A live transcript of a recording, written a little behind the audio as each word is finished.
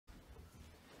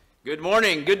Good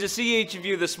morning. Good to see each of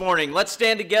you this morning. Let's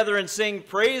stand together and sing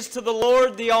Praise to the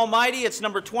Lord the Almighty. It's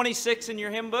number 26 in your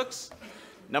hymn books.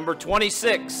 Number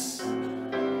 26.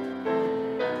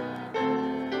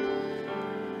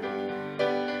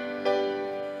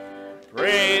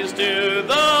 Praise to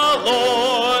the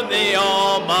Lord the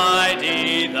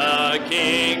Almighty, the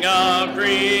King of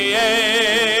creation.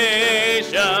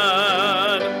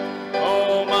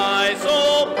 Oh, my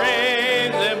soul,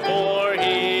 praise him, for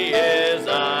he is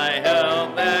thy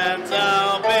help and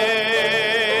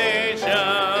salvation.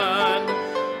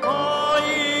 All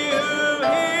ye who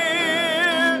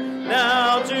hear,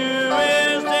 now to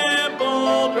his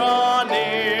temple draw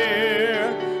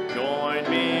near. Join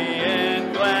me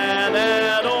in glad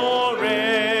adoration.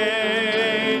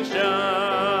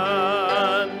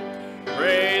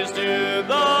 Praise to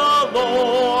the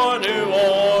Lord, who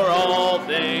o'er all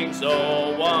things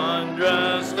so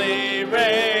wondrously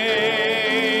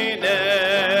reigneth,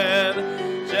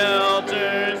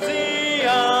 shelters thee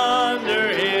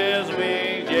under his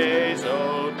wings, yea,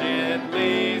 so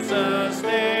gently sustaineth.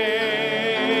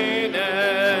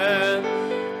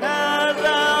 Hast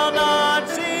thou not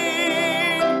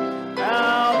seen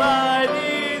how thy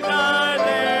desires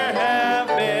there have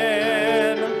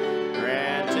been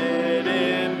granted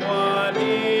in what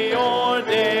he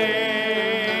ordaineth?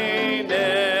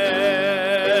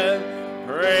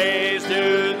 Praise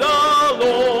to the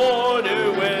Lord,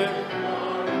 who with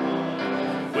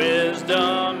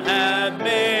wisdom hath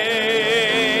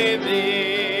made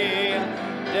thee,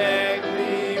 decked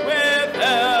thee with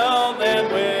health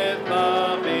and with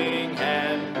loving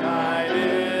hand,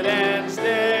 guided and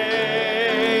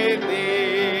stayed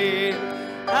thee.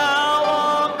 How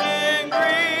often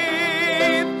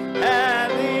grief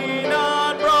hath he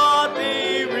not brought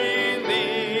thee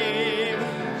relief,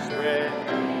 spread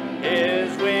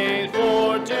his wings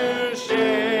for to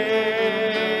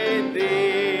shade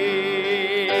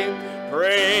thee.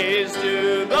 Praise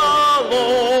to the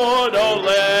Lord, oh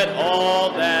let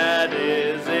all that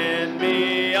is in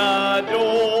me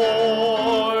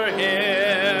adore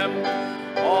him.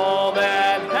 All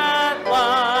that hath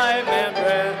life and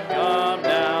breath, come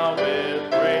now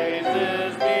with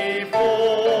praises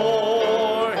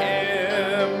before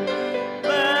him.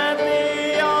 Let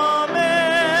the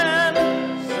amen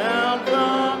sound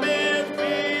from his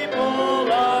people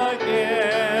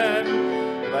again.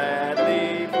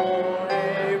 Gladly for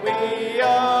we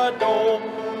adore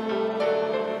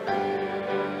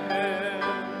him.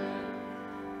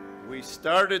 We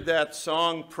started that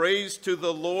song, Praise to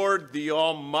the Lord, the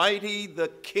Almighty, the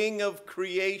King of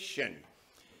creation.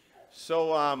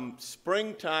 So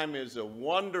springtime is a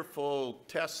wonderful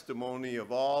testimony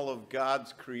of all of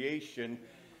God's creation.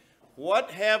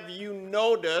 What have you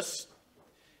noticed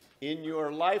in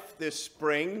your life this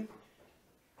spring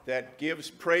that gives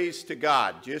praise to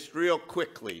God? Just real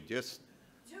quickly, just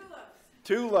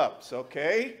tulips,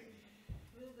 okay?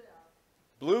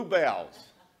 Bluebells.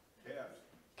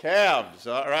 Calves,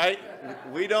 all right?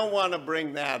 We don't want to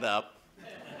bring that up.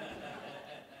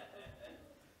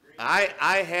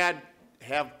 I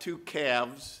have two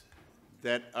calves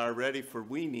that are ready for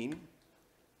weaning,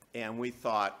 and we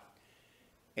thought,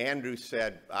 Andrew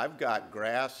said, I've got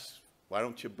grass, why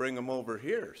don't you bring them over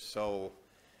here? So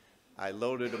I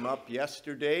loaded them up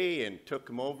yesterday and took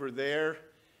them over there,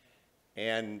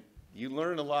 and you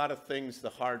learn a lot of things the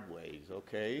hard ways,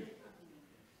 okay?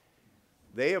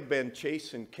 They have been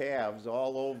chasing calves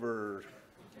all over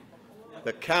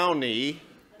the county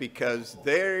because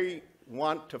they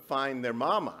want to find their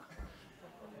mama.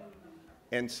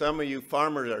 And some of you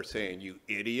farmers are saying, you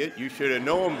idiot, you should have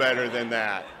known better than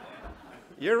that.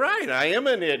 You're right, I am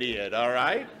an idiot, all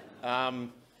right?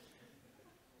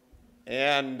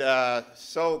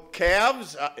 So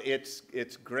calves,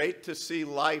 it's great to see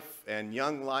life and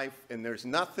young life, and there's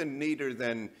nothing neater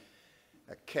than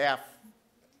a calf,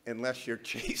 unless you're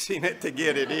chasing it to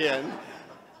get it in,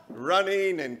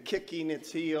 running and kicking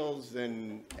its heels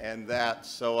and that.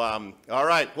 So, all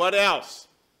right, what else?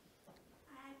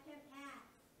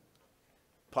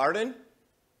 Pardon?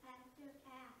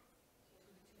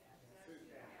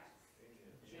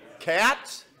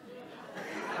 Cats?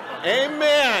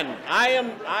 Amen. I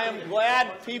am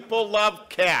glad people love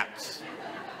cats.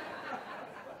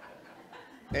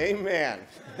 Amen.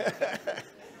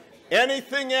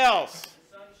 Anything else?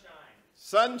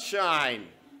 Sunshine.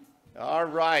 All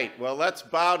right. Well, let's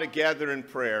bow together in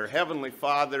prayer. Heavenly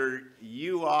Father,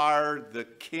 you are the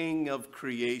King of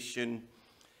creation.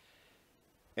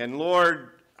 And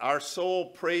Lord, our soul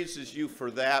praises you for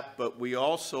that, but we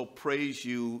also praise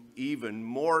you even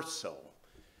more so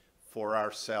for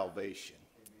our salvation.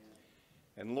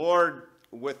 And Lord,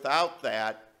 without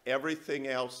that, everything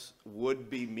else would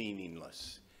be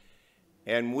meaningless.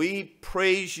 And we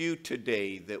praise you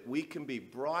today that we can be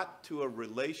brought to a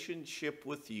relationship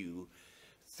with you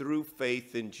through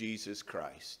faith in Jesus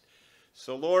Christ.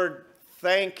 So Lord,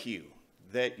 thank you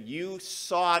that you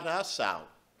sought us out,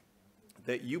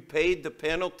 that you paid the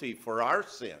penalty for our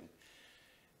sin,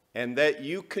 and that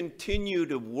you continue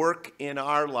to work in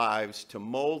our lives to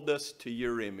mold us to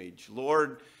your image.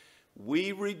 Lord,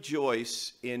 we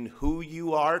rejoice in who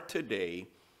you are today,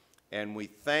 and we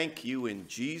thank you in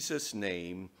Jesus'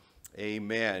 name.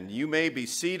 Amen. You may be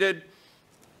seated.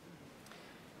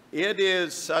 It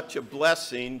is such a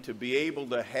blessing to be able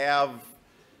to have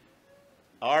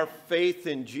our faith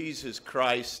in Jesus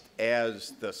Christ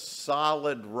as the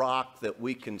solid rock that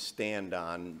we can stand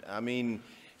on. I mean,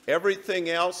 everything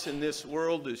else in this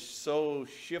world is so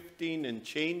shifting and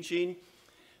changing,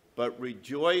 but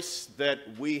rejoice that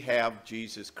we have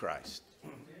Jesus Christ.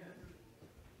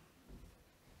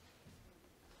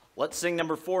 Let's sing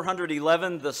number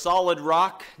 411, The Solid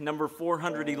Rock, number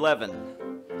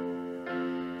 411.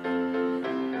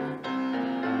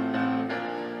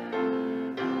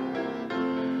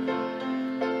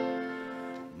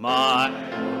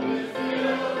 My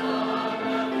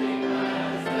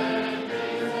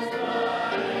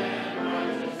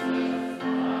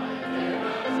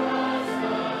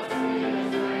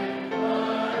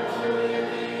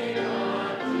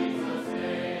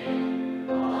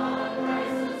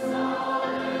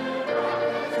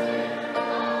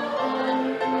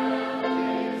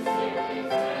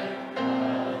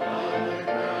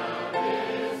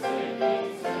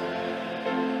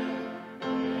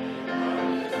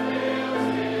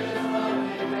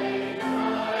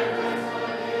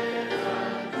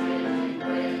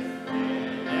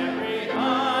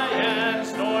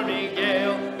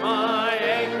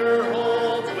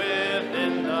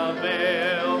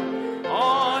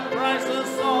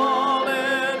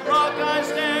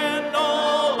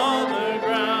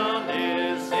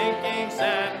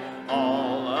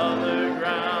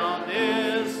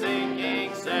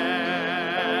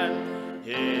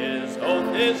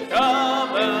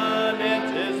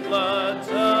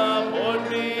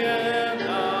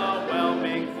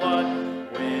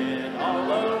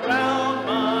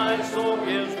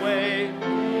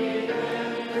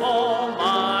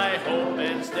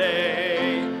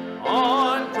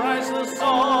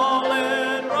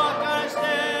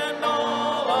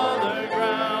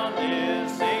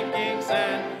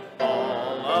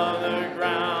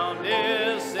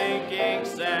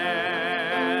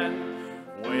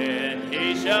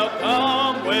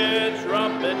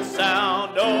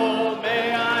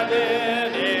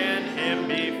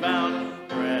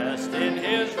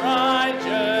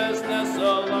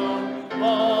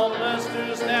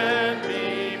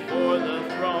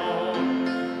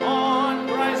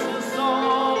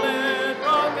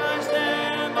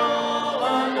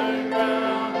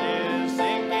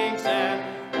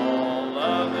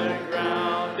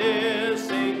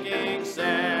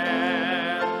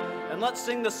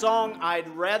sing the song, I'd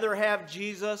Rather Have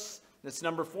Jesus. That's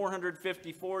number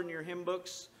 454 in your hymn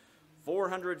books.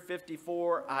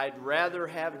 454, I'd Rather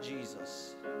Have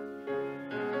Jesus.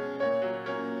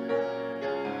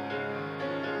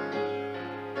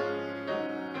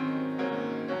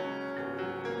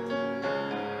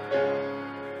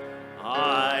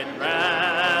 I'd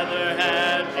rather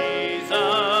have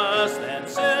Jesus than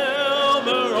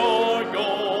silver or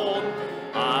gold.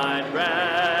 I'd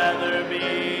rather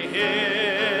be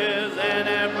his and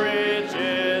have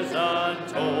riches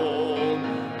untold.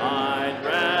 I'd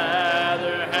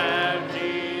rather have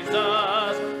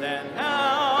Jesus than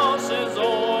houses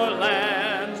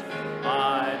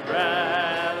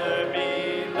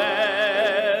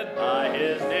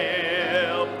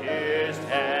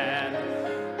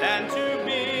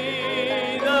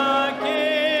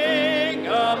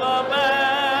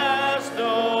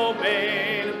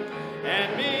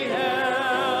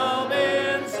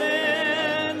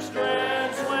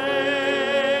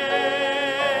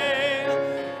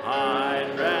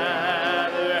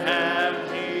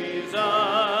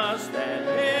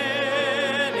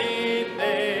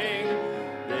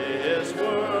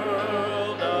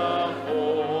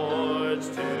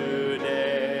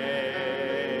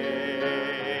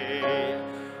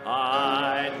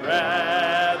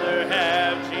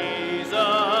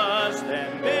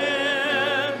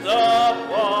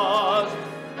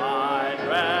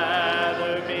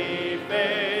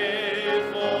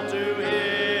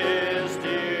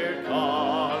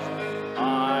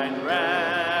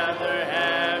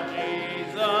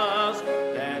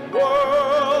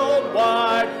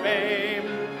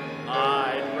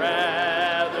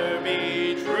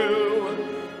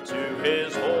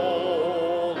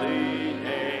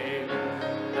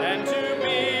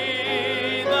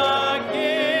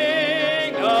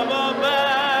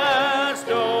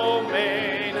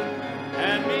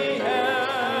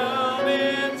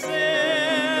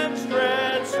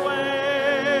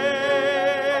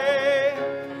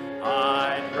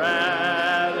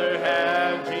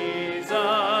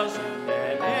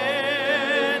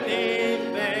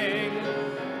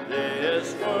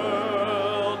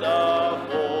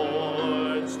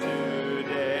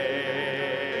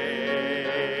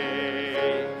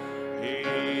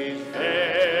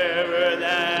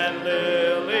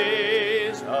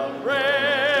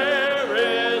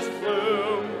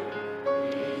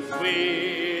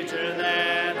sweeter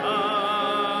than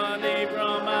honey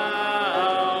from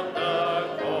out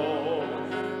the comb.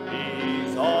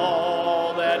 He's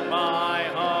all that my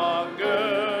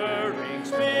hungering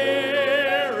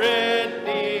spirit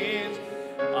needs.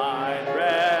 I'd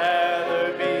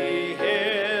rather be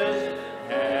his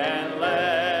and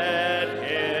let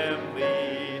him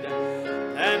lead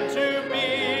than to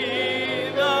be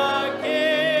the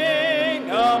king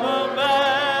of a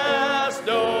vast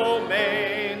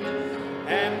domain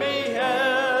and be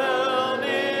held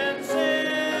in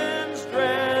sin's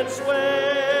dread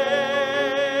sway.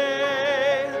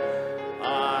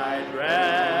 I'd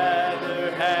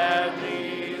rather have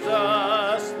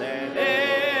Jesus than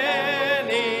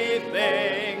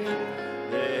anything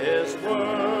this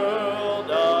world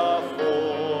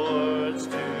affords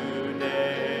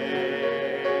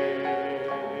today.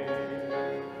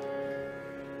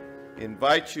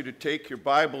 Invite you to take your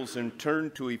Bibles and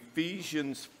turn to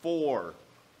Ephesians 4.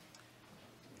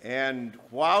 And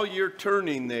while you're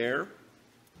turning there,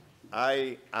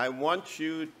 I want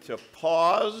you to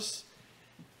pause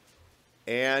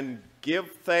and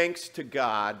give thanks to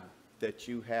God that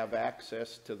you have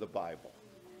access to the Bible.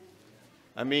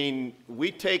 I mean,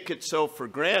 we take it so for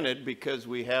granted because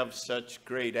we have such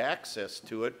great access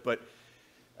to it, but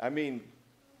I mean,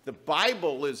 the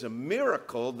Bible is a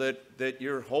miracle that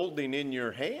you're holding in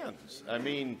your hands. I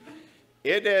mean,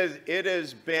 it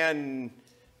has been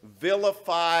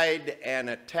vilified and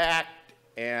attacked,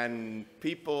 and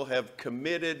people have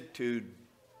committed to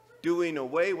doing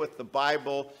away with the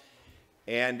Bible,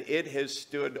 and it has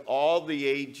stood all the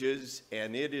ages,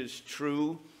 and it is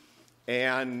true,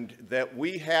 and that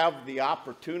we have the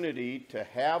opportunity to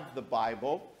have the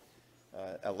Bible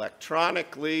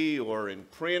electronically or in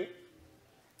print.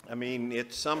 I mean,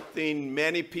 it's something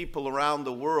many people around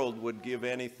the world would give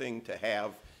anything to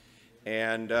have,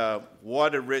 and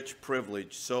what a rich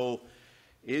privilege. So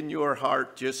in your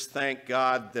heart, just thank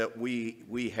God that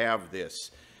we have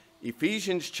this.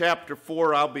 Ephesians chapter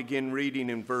 4, I'll begin reading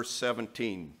in verse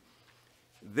 17.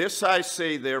 This I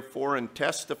say, therefore, and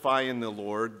testify in the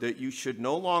Lord, that you should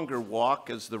no longer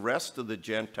walk as the rest of the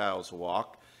Gentiles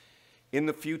walk, in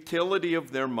the futility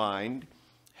of their mind,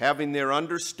 having their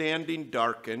understanding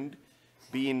darkened,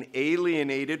 being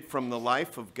alienated from the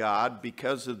life of God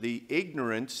because of the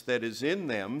ignorance that is in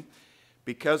them,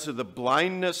 because of the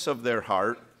blindness of their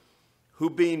heart, who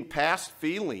being past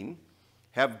feeling,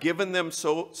 have given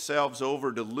themselves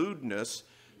over to lewdness,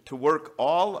 to work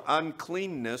all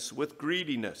uncleanness with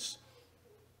greediness.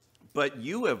 But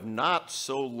you have not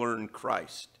so learned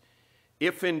Christ.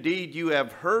 If indeed you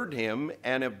have heard him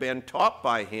and have been taught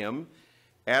by him,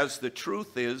 as the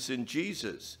truth is in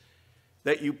Jesus,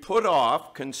 that you put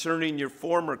off concerning your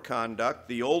former conduct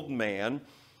the old man,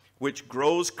 which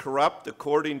grows corrupt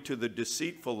according to the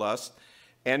deceitful lust,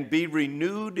 and be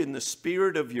renewed in the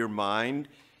spirit of your mind,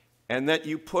 and that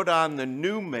you put on the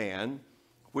new man,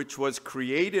 which was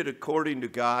created according to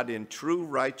God in true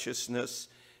righteousness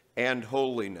and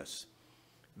holiness.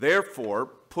 Therefore,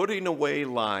 putting away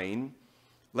lying,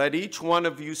 let each one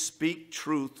of you speak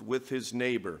truth with his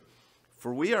neighbor,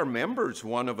 for we are members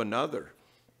one of another.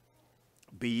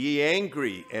 Be ye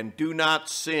angry, and do not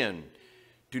sin.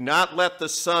 Do not let the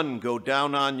sun go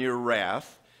down on your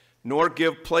wrath, nor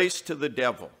give place to the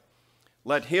devil.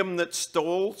 Let him that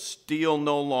stole steal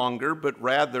no longer, but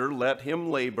rather let him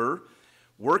labor,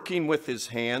 working with his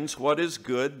hands what is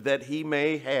good, that he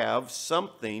may have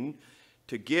something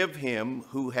to give him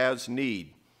who has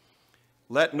need.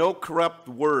 Let no corrupt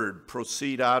word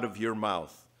proceed out of your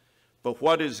mouth, but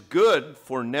what is good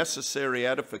for necessary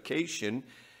edification,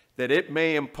 that it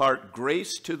may impart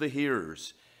grace to the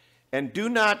hearers. And do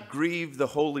not grieve the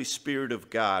Holy Spirit of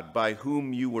God, by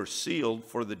whom you were sealed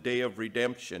for the day of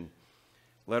redemption.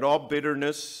 Let all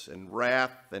bitterness and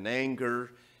wrath and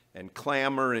anger and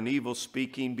clamor and evil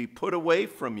speaking be put away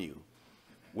from you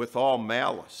with all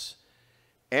malice.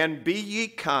 And be ye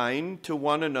kind to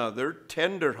one another,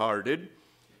 tender-hearted,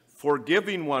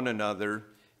 forgiving one another,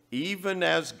 even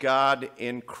as God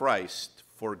in Christ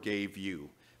forgave you.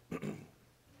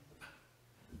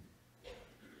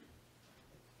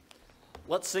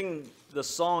 Let's sing the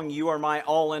song, You Are My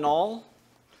All in All.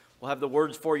 We'll have the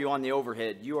words for you on the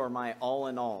overhead. You are my all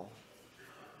in all.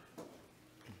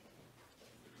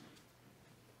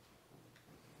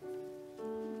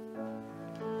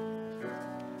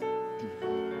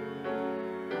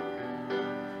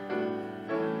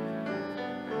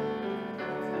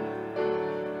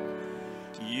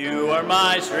 You are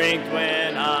my strength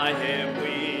when I am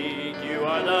weak. You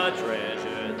are the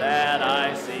treasure that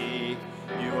I seek.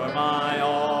 You are my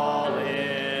all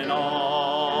in all.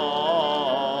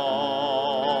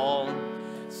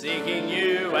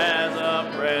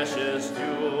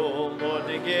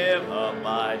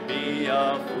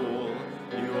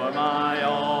 are my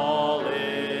all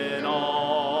in all.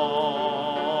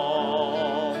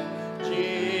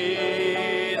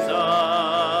 Jesus,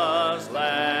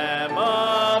 Lamb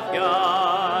of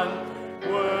God,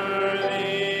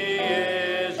 worthy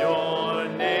is your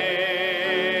name.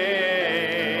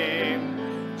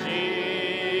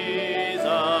 Jesus,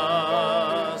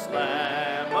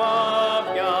 Lamb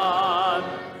of God,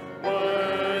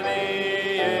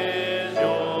 worthy is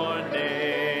your name.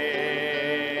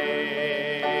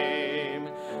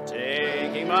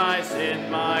 Taking my sin,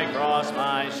 my cross,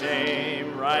 my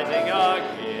shame, rising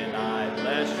again, I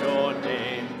bless your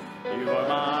name. You are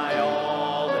my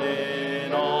all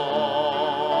in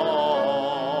all.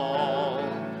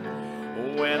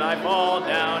 When I fall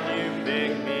down, you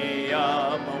pick me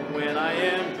up. When I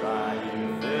am dry,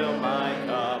 you fill my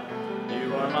cup.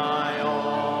 You are my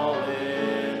all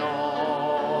in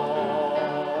all.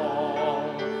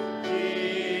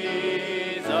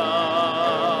 Jesus,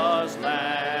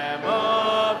 Lamb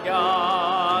of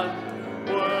God,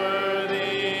 worthy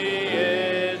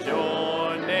is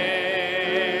your name.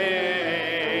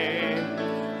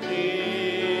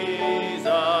 Jesus,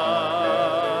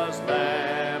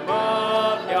 Lamb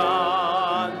of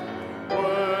God,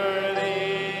 worthy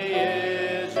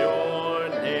is your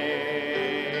name.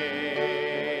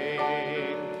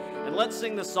 And let's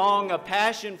sing the song, A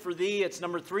Passion for Thee. It's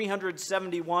number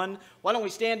 371. Why don't we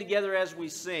stand together as we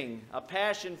sing? A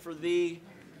Passion for Thee,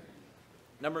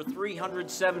 number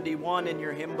 371 in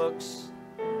your hymn books.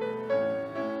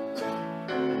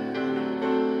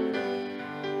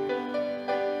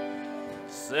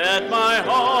 Set my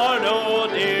heart, O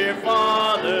dear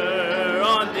Father,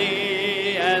 on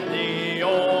Thee and Thee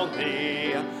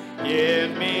only.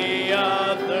 Give me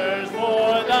a thirst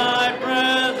for Thy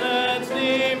presence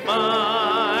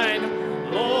divine.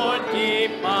 Lord,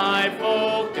 keep my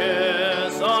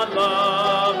focus on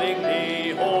loving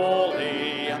Thee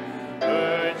wholly.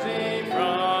 Urge Thee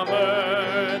from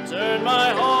earth, turn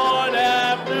my heart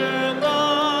after Thine.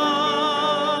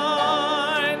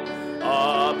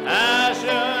 A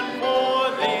passion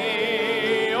for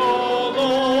Thee, O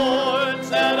Lord,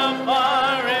 set a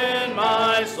fire in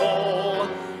my soul,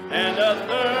 and a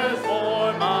thirst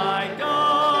for my God.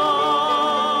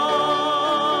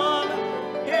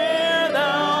 Hear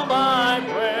Thou my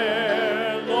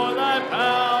prayer, Lord, Thy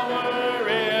power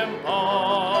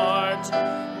impart,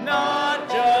 not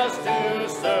just to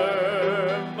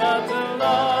serve, but to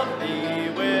love Thee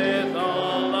with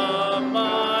all of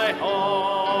my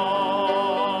heart.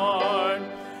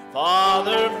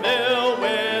 Father, fill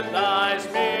with Thy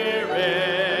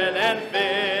Spirit and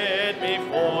fit me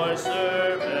for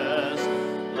service.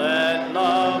 Let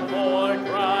love for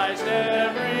Christ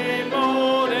every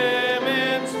motive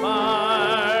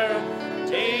inspire.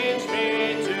 Teach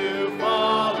me to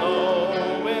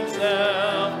follow in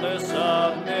selfless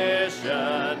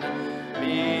submission.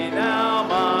 Be Thou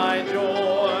my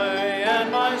joy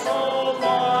and my soul's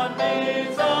one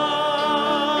desire.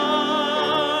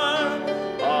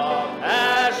 A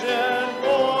passion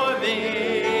for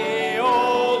Thee, O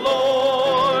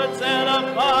Lord, set a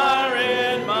fire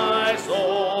in my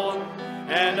soul,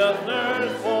 and a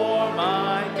thirst for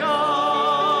my God.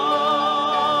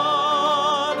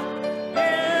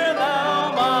 Hear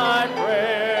Thou my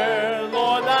prayer,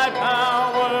 Lord, Thy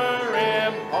power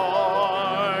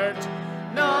impart,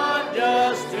 not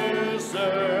just to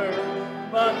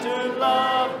serve, but to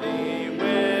love Thee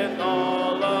with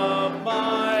all of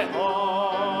my heart.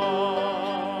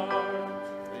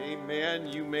 Amen.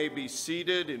 You may be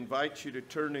seated. Invite you to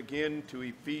turn again to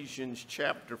Ephesians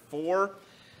chapter 4.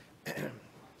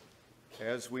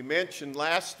 As we mentioned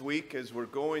last week, as we're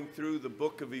going through the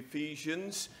book of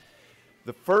Ephesians,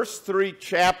 the first 3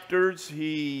 chapters,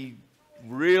 he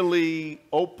really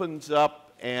opens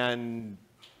up and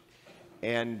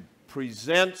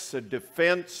presents a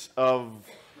defense of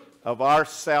our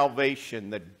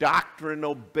salvation, the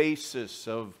doctrinal basis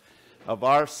of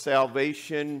our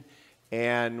salvation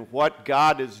and what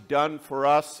God has done for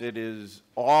us. It is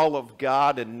all of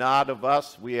God and not of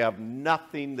us. We have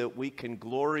nothing that we can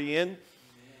glory in,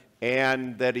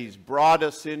 and that He's brought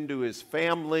us into His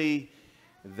family,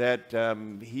 that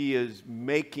He is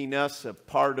making us a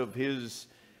part of His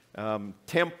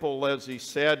temple, as He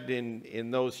said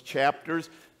in those chapters.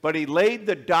 But He laid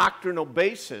the doctrinal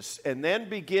basis, and then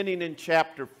beginning in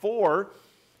chapter 4,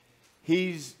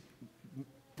 He's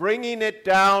bringing it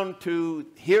down to,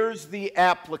 here's the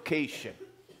application.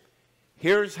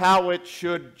 Here's how it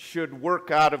should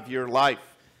work out of your life.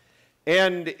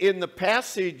 And in the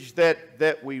passage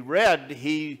that we read,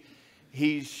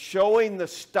 he's showing the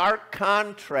stark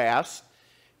contrast.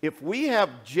 If we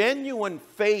have genuine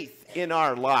faith in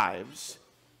our lives,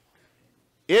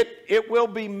 It will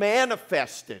be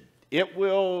manifested. It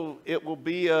will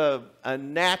be a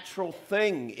natural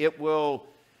thing. It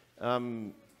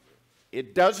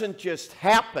doesn't just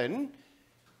happen.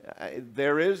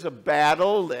 There is a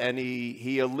battle, and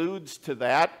he alludes to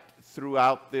that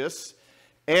throughout this.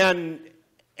 And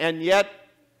yet,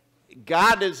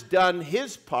 God has done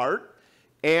his part,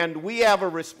 and we have a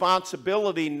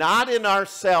responsibility not in our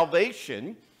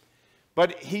salvation,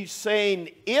 but he's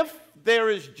saying if there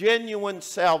is genuine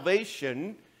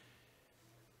salvation,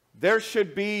 there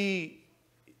should be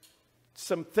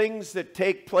some things that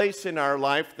take place in our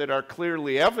life that are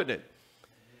clearly evident.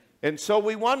 And so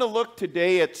we want to look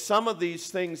today at some of these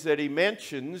things that he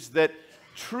mentions, that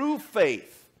true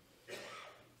faith.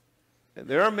 And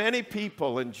there are many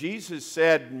people, and Jesus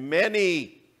said,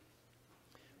 many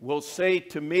will say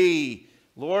to me,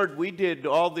 Lord, we did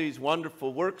all these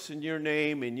wonderful works in your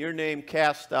name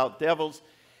cast out devils.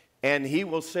 And he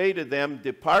will say to them,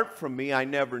 depart from me, I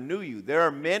never knew you. There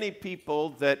are many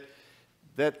people that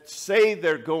say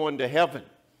they're going to heaven,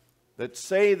 that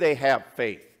say they have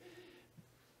faith.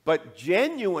 But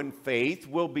genuine faith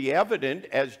will be evident,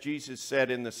 as Jesus said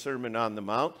in the Sermon on the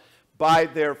Mount, by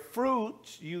their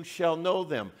fruits you shall know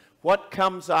them. What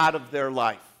comes out of their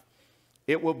life?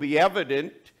 It will be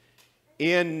evident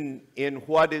in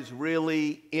what is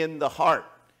really in the heart.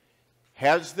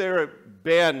 Has there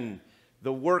been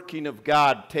the working of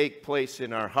God take place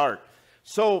in our heart?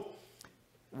 So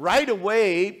right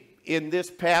away in this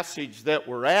passage that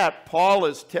we're at, Paul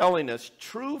is telling us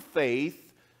true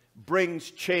faith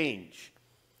brings change.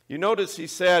 You notice he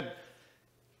said,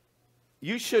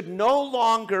 you should no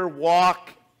longer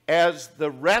walk as the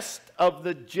rest of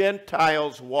the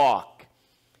Gentiles walk.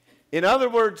 In other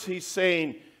words, he's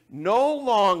saying, no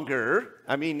longer,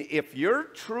 if you're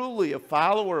truly a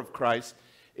follower of Christ,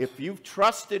 if you've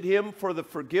trusted him for the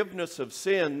forgiveness of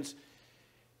sins,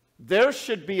 there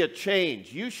should be a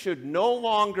change. You should no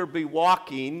longer be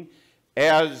walking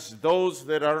as those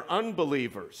that are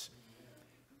unbelievers.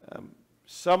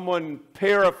 Someone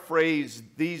paraphrased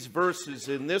these verses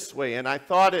in this way, and I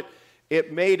thought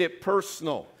it made it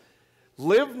personal.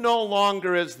 Live no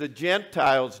longer as the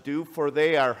Gentiles do, for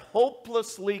they are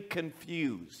hopelessly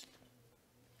confused.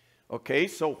 Okay,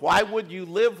 so why would you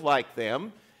live like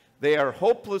them? They are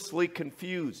hopelessly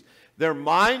confused. Their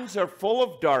minds are full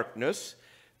of darkness.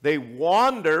 They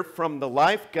wander from the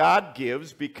life God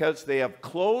gives because they have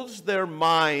closed their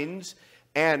minds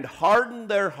and hardened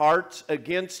their hearts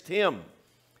against him.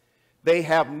 They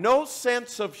have no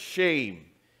sense of shame.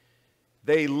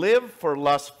 They live for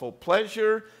lustful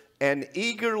pleasure and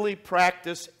eagerly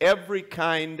practice every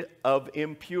kind of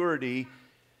impurity.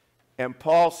 And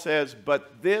Paul says,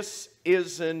 but this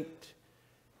isn't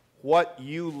what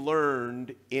you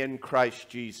learned in Christ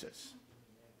Jesus.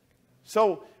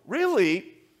 So really,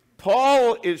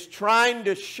 Paul is trying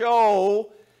to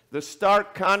show the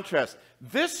stark contrast.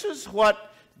 This is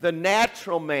what the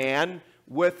natural man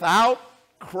without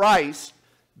Christ,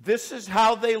 this is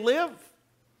how they live.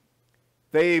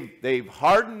 They've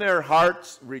hardened their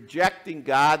hearts, rejecting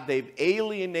God. They've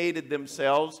alienated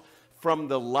themselves from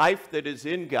the life that is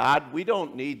in God. We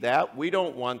don't need that. We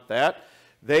don't want that.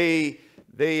 They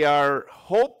are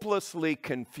hopelessly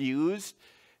confused.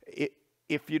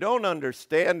 If you don't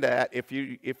understand that, if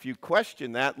you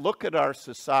question that, look at our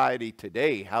society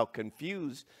today, how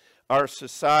confused our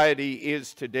society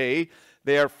is today.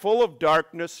 They are full of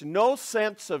darkness, no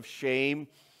sense of shame.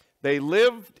 They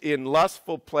lived in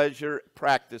lustful pleasure,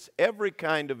 practice every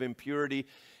kind of impurity.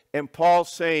 And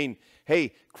Paul's saying,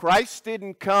 hey, Christ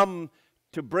didn't come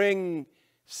to bring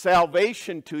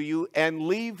salvation to you and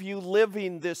leave you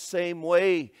living this same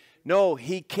way. No,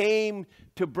 he came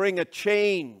to bring a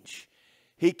change.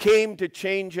 He came to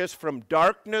change us from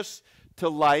darkness to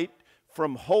light,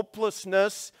 from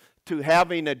hopelessness to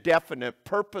having a definite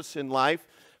purpose in life,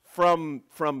 from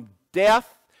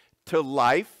death to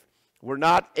life. We're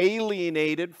not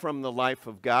alienated from the life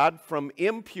of God, from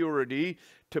impurity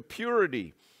to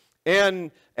purity.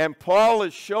 And Paul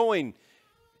is showing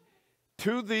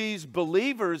to these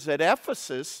believers at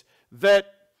Ephesus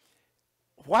that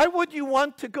why would you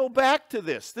want to go back to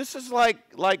this? This is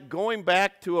like going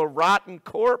back to a rotten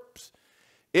corpse.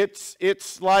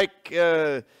 It's like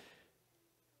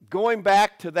going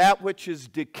back to that which is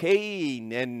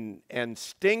decaying and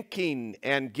stinking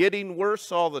and getting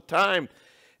worse all the time.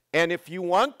 And if you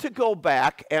want to go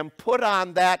back and put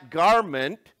on that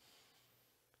garment,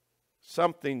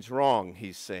 something's wrong,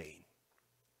 he's saying.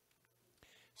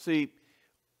 See,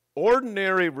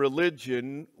 ordinary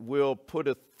religion will put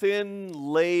a thin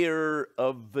layer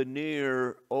of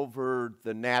veneer over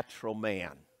the natural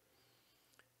man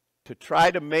to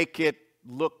try to make it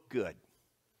look good.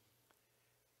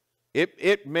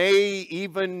 It may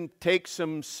even take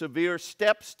some severe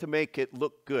steps to make it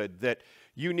look good, that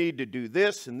you need to do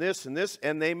this and this and this,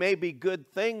 and they may be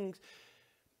good things,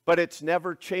 but it's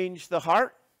never changed the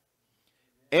heart.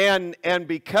 And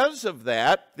because of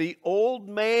that, the old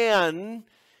man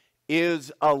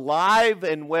is alive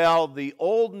and well. The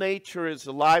old nature is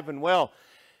alive and well.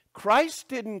 Christ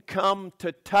didn't come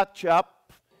to touch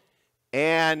up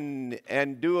and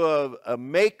do a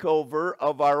makeover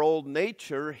of our old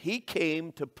nature. He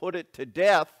came to put it to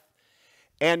death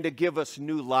and to give us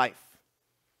new life.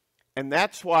 And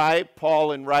that's why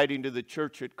Paul, in writing to the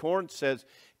church at Corinth, says,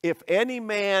 if any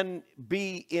man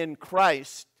be in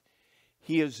Christ,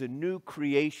 he is a new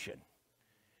creation.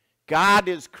 God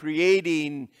is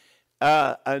creating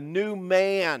a new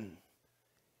man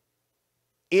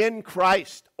in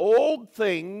Christ. Old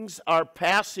things are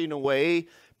passing away.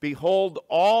 Behold,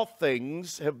 all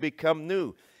things have become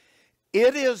new.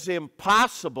 It is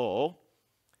impossible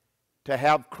to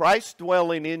have Christ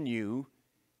dwelling in you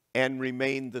and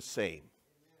remain the same.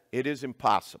 It is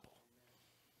impossible.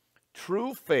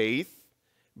 True faith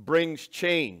brings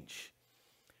change.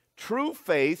 True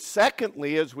faith,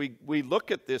 secondly, as we look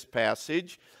at this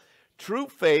passage, true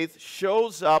faith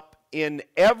shows up in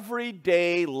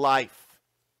everyday life.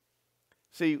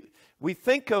 See, we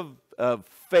think of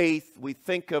faith, we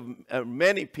think of,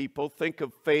 many people think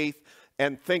of faith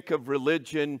and think of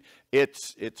religion.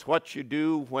 It's what you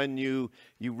do when you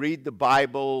read the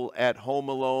Bible at home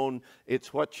alone.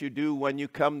 It's what you do when you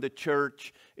come to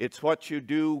church. It's what you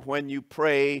do when you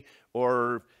pray,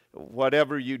 or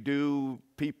whatever you do.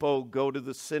 People go to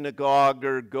the synagogue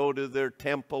or go to their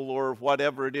temple or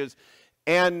whatever it is,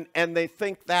 and they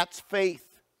think that's faith.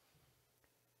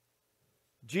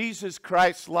 Jesus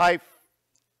Christ's life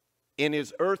in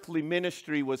his earthly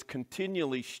ministry was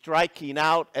continually striking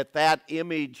out at that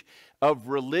image of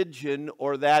religion,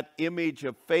 or that image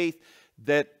of faith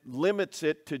that limits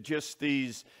it to just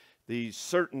these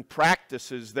certain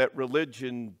practices that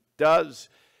religion does.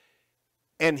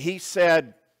 And he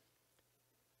said,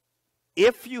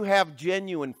 if you have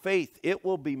genuine faith, it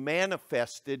will be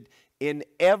manifested in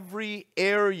every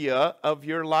area of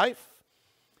your life.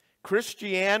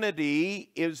 Christianity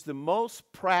is the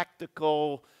most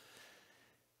practical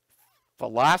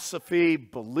philosophy,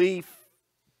 belief,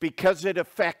 because it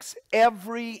affects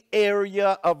every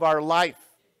area of our life.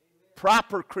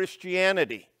 Proper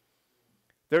Christianity.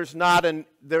 There's not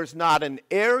an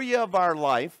area of our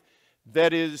life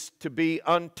that is to be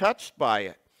untouched by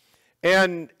it.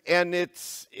 And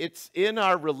it's in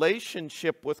our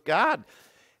relationship with God.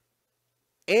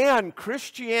 And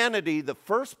Christianity, the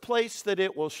first place that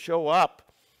it will show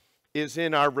up is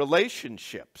in our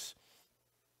relationships.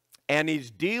 And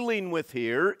he's dealing with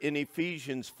here in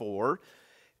Ephesians 4,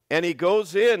 and he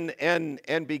goes in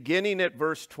and beginning at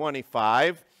verse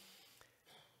 25,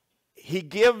 he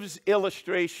gives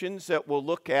illustrations that we'll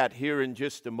look at here in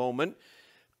just a moment,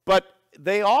 but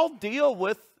they all deal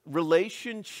with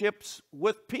relationships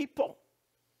with people.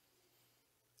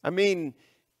 I mean,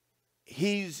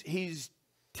 he's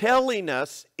telling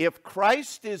us if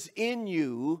Christ is in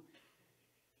you,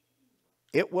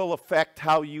 it will affect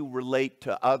how you relate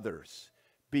to others,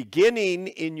 beginning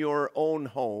in your own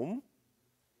home,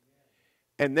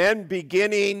 and then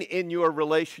beginning in your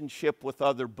relationship with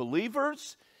other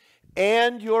believers,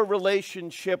 and your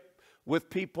relationship with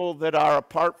people that are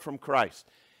apart from Christ.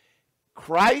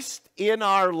 Christ in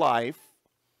our life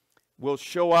will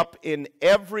show up in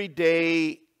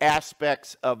everyday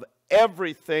aspects of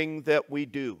everything that we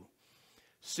do.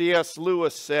 C.S.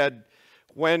 Lewis said,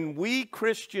 when we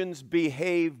Christians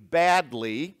behave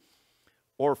badly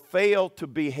or fail to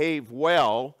behave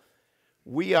well,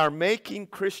 we are making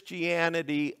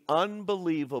Christianity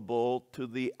unbelievable to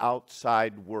the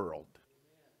outside world.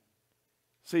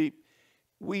 See,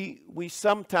 we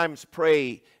sometimes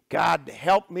pray, God,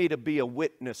 help me to be a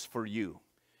witness for you.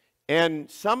 And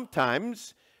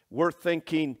sometimes we're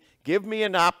thinking, give me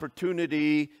an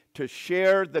opportunity to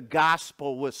share the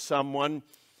gospel with someone.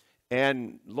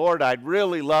 And Lord, I'd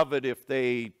really love it if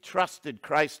they trusted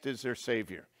Christ as their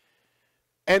Savior.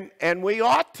 And we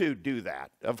ought to do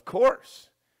that, of course.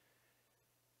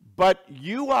 But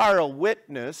you are a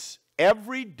witness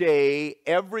every day,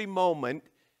 every moment,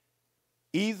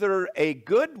 either a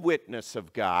good witness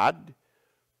of God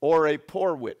or a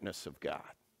poor witness of God.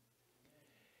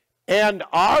 And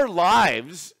our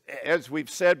lives, as we've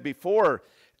said before,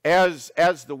 as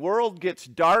the world gets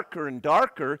darker and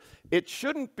darker,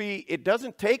 it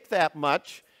doesn't take that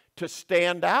much to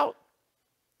stand out.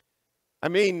 I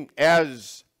mean,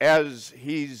 as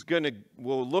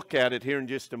we'll look at it here in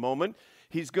just a moment,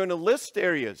 He's going to list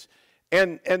areas.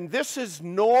 And this is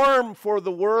norm for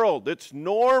the world. It's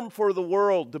norm for the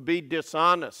world to be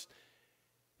dishonest.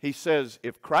 He says,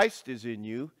 if Christ is in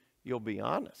you, you'll be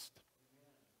honest.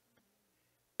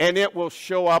 And it will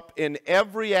show up in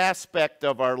every aspect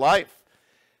of our life.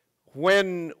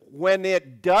 When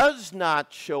it does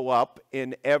not show up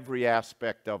in every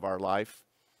aspect of our life,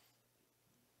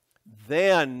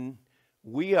 then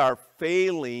we are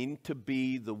failing to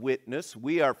be the witness.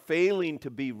 We are failing to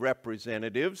be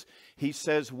representatives. He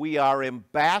says we are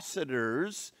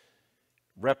ambassadors,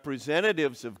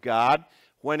 representatives of God.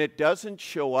 When it doesn't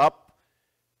show up,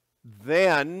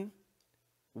 then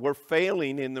we're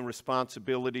failing in the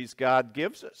responsibilities God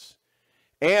gives us.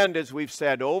 And as we've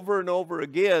said over and over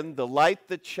again, the light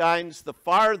that shines the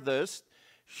farthest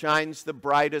shines the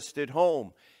brightest at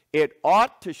home. It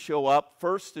ought to show up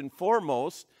first and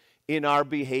foremost in our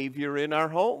behavior in our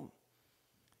home.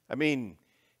 I mean,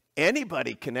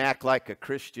 anybody can act like a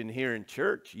Christian here in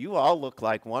church. You all look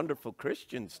like wonderful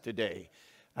Christians today.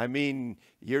 I mean,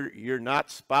 you're not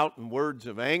spouting words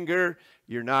of anger.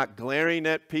 You're not glaring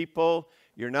at people.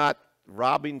 You're not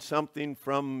robbing something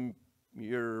from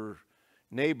your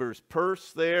neighbor's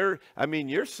purse there. I mean,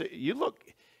 you look,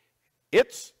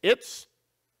 it's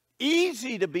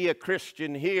easy to be a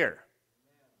Christian here.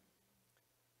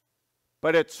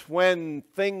 But it's when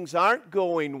things aren't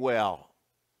going well,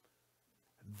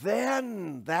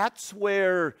 then that's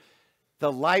where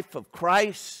the life of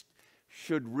Christ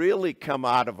should really come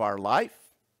out of our life.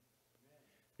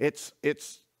 It's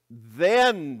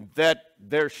then that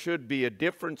there should be a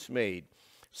difference made.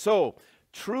 So,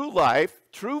 true life,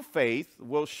 true faith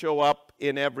will show up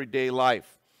in everyday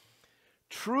life.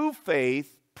 True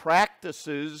faith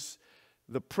practices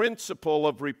the principle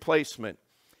of replacement.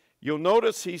 You'll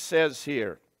notice he says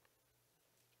here,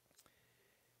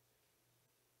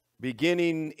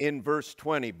 beginning in verse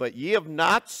 20, but ye have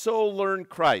not so learned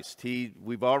Christ.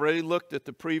 We've already looked at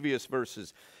the previous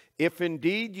verses. If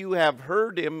indeed you have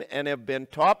heard him and have been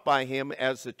taught by him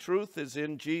as the truth is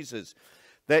in Jesus,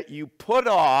 that you put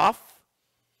off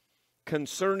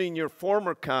concerning your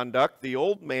former conduct the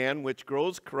old man which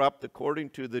grows corrupt according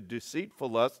to the deceitful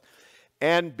lust,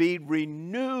 and be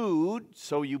renewed.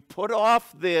 So you put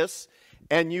off this,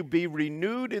 and you be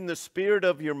renewed in the spirit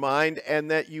of your mind,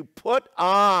 and that you put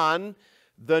on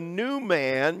the new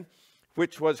man,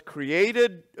 which was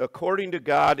created according to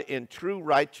God in true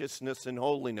righteousness and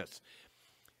holiness.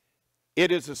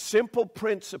 It is a simple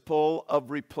principle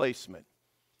of replacement.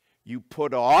 You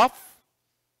put off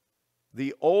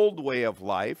the old way of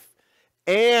life,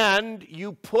 and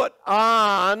you put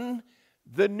on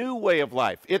the new way of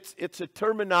life. It's a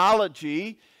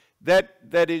terminology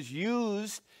that is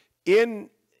used in,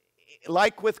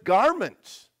 like with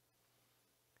garments.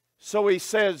 So he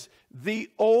says, the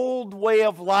old way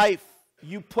of life,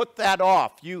 you put that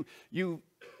off. You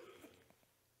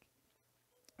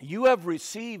have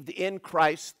received in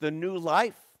Christ the new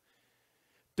life.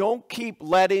 Don't keep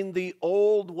letting the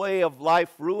old way of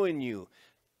life ruin you.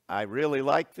 I really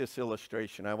like this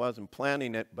illustration. I wasn't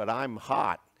planning it, but I'm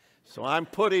hot. So I'm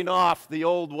putting off the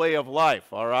old way of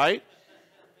life, all right?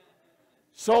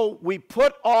 So we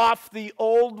put off the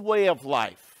old way of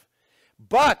life.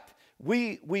 But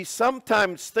we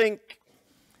sometimes think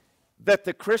that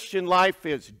the Christian life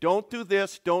is don't do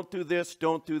this, don't do this,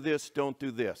 don't do this, don't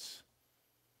do this.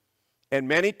 And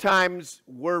many times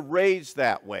we're raised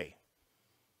that way.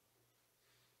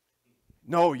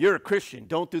 No, you're a Christian.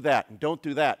 Don't do that, and don't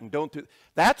do that, and don't do that.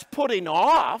 That's putting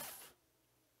off.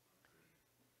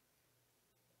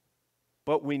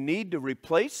 But we need to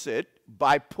replace it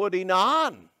by putting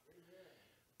on.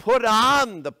 Put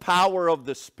on the power of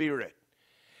the Spirit.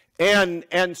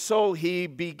 And so he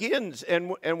begins, and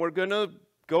we're going to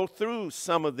go through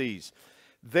some of these.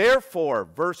 Therefore,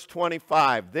 verse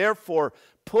 25, therefore,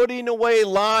 putting away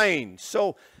lying.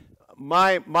 So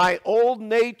my old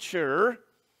nature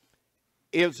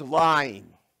is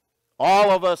lying. All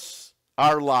of us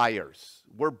are liars.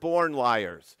 We're born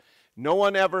liars. No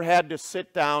one ever had to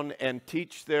sit down and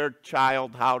teach their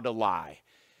child how to lie.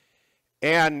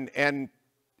 And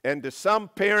to some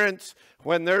parents,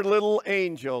 when their little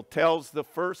angel tells the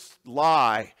first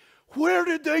lie, where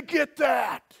did they get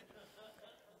that?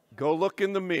 Go look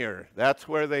in the mirror. That's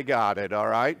where they got it, all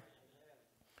right?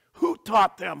 Who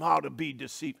taught them how to be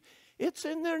deceived? It's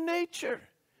in their nature.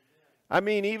 I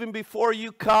mean, even before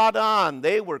you caught on,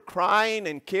 they were crying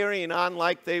and carrying on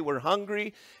like they were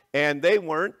hungry, and they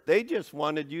weren't. They just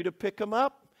wanted you to pick them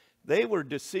up. They were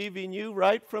deceiving you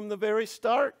right from the very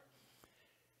start.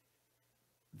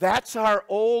 That's our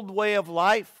old way of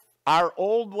life. Our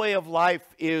old way of life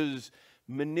is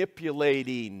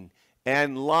manipulating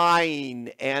and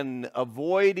lying and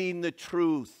avoiding the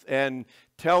truth and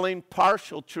telling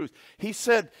partial truth. He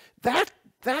said,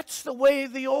 that's the way,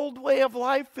 the old way of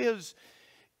life is.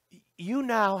 You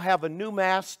now have a new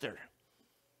master.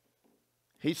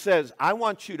 He says, I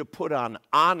want you to put on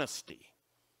honesty.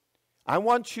 I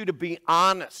want you to be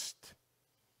honest.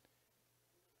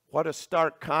 What a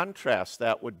stark contrast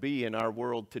that would be in our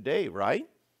world today, right?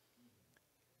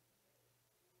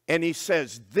 And he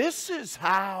says, this is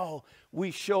how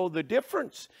we show the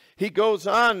difference. He goes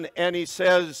on and he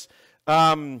says,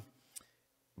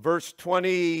 verse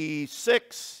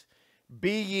 26,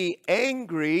 be ye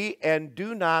angry and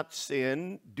do not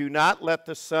sin. Do not let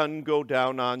the sun go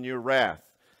down on your wrath.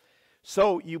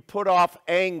 So you put off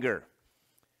anger.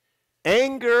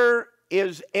 Anger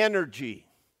is energy.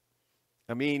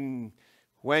 I mean,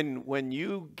 when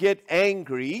you get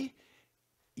angry,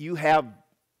 you have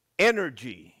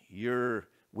energy.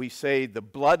 We say the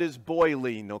blood is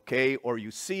boiling, okay? Or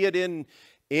you see it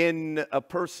in a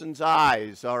person's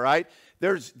eyes, all right?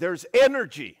 There's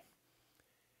energy.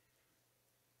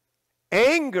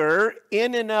 Anger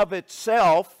in and of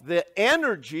itself, the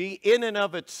energy in and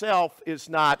of itself is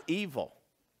not evil.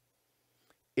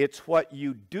 It's what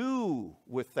you do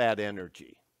with that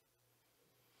energy.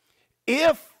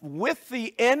 If with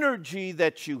the energy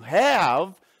that you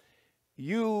have,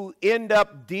 you end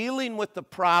up dealing with the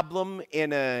problem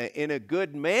in a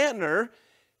good manner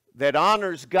that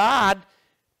honors God,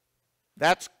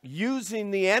 that's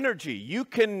using the energy. You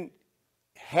can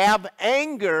have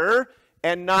anger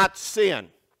and not sin,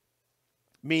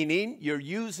 meaning you're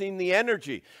using the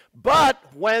energy. But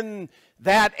when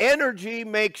that energy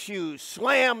makes you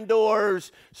slam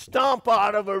doors, stomp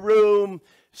out of a room,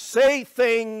 say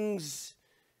things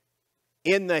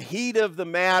in the heat of the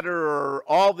matter or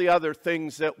all the other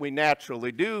things that we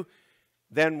naturally do,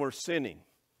 then we're sinning.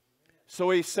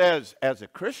 So he says, as a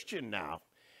Christian now,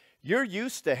 you're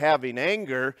used to having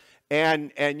anger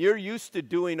and you're used to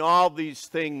doing all these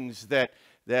things that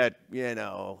you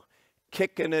know,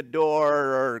 kicking a door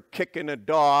or kicking a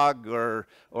dog or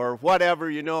whatever,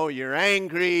 you know, you're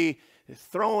angry,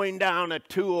 throwing down a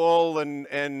tool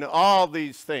and all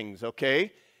these things,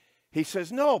 okay? He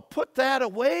says, no, put that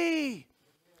away.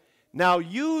 Now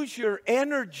use your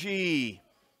energy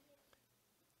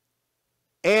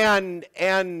and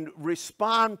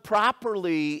respond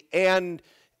properly and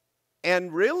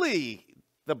really,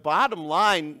 the bottom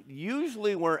line,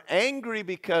 usually we're angry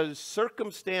because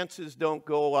circumstances don't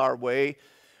go our way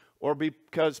or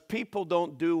because people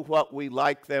don't do what we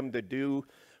like them to do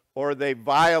or they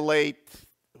violate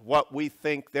what we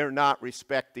think they're not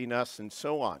respecting us and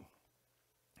so on.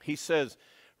 He says,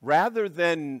 rather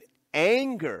than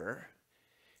anger,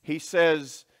 he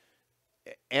says,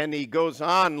 and he goes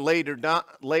on later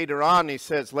on, he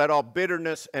says, let all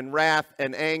bitterness and wrath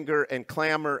and anger and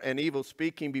clamor and evil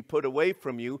speaking be put away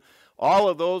from you. All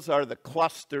of those are the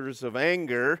clusters of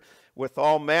anger with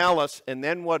all malice. And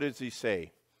then what does he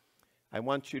say? I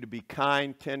want you to be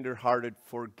kind, tender-hearted,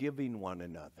 forgiving one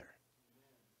another.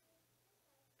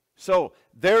 So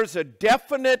there's a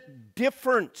definite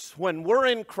difference when we're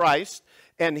in Christ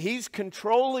and he's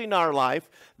controlling our life.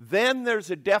 Then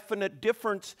there's a definite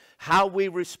difference how we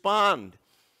respond.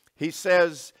 He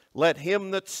says, let him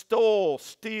that stole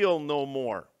steal no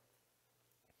more.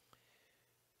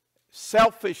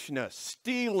 Selfishness,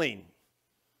 stealing.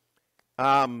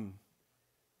 The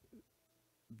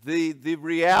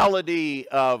reality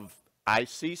of I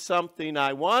see something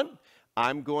I want,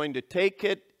 I'm going to take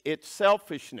it. It's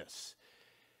selfishness.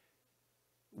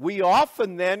 We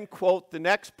often then quote the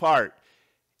next part.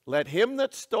 Let him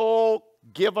that stole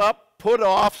give up, put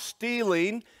off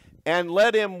stealing, and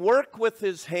let him work with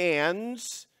his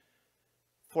hands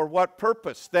for what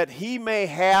purpose? That he may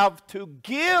have to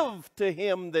give to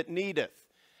him that needeth.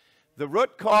 The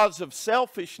root cause of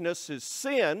selfishness is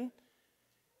sin.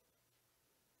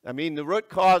 I mean, the root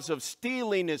cause of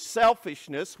stealing is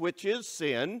selfishness, which is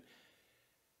sin.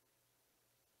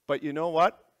 But you know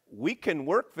what? We can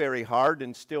work very hard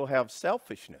and still have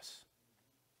selfishness.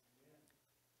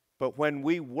 But when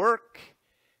we work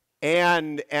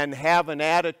and have an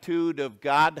attitude of,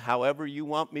 God, however you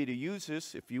want me to use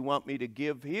this, if you want me to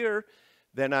give here,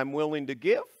 then I'm willing to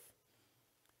give.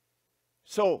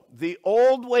 So the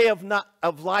old way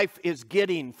of life is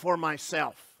getting for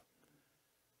myself.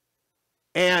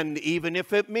 And even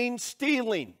if it means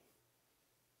stealing.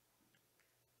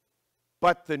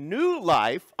 But the new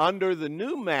life under the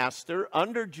new master,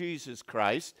 under Jesus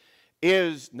Christ,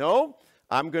 is no,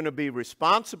 I'm going to be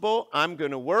responsible, I'm going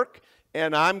to work,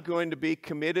 and I'm going to be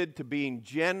committed to being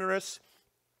generous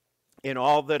in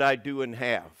all that I do and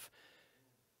have.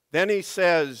 Then he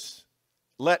says,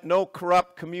 let no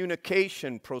corrupt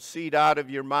communication proceed out of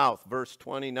your mouth, verse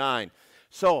 29.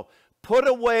 So, put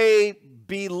away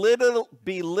belittling,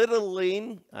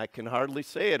 I can hardly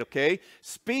say it, okay?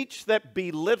 Speech that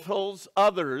belittles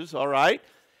others, all right?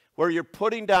 Where you're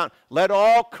putting down, let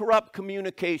all corrupt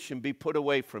communication be put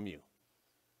away from you.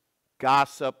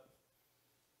 Gossip,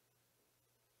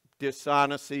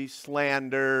 dishonesty,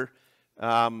 slander,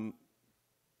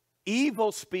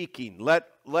 evil speaking.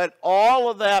 Let all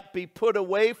of that be put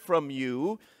away from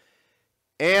you,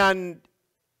 and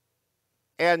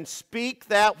speak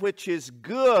that which is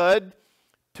good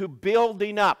to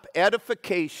building up,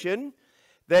 edification,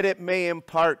 that it may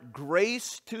impart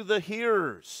grace to the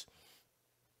hearers.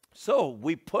 So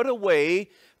we put away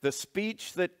the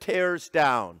speech that tears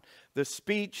down, the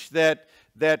speech that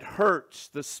hurts,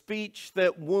 the speech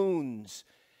that wounds,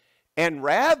 and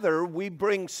rather we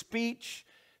bring speech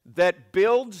that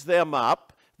builds them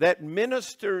up, that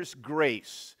ministers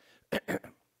grace.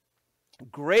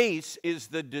 Grace is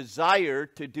the desire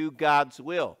to do God's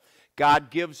will. God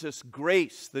gives us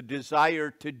grace, the desire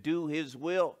to do His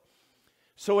will.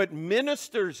 So it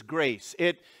ministers grace.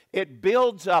 It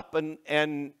builds up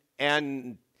and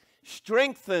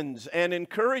strengthens and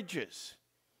encourages.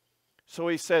 So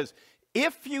he says,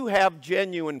 if you have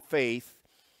genuine faith,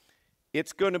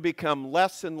 it's going to become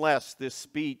less and less this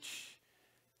speech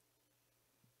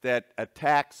that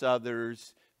attacks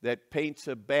others, that paints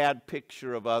a bad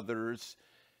picture of others,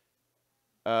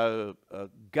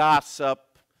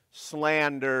 gossip,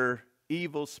 slander,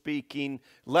 evil speaking,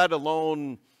 let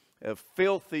alone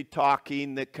filthy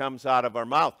talking that comes out of our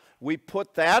mouth. We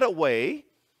put that away,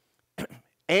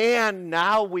 and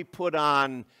now we put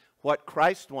on what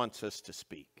Christ wants us to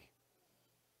speak.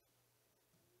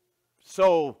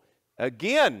 So,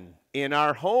 again, in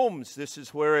our homes, this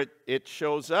is where it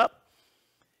shows up.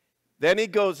 Then he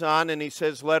goes on and he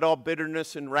says, let all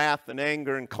bitterness and wrath and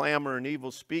anger and clamor and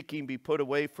evil speaking be put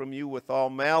away from you with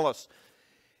all malice.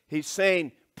 He's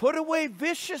saying, put away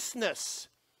viciousness.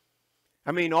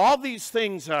 I mean, all these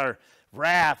things are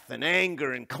wrath and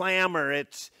anger and clamor.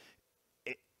 It's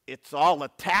all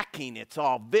attacking. It's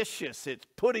all vicious. It's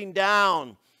putting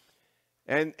down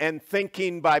and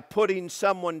thinking by putting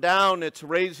someone down, it's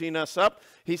raising us up.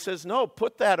 He says, no,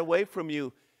 put that away from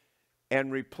you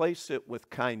and replace it with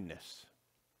kindness.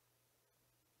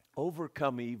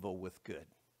 Overcome evil with good.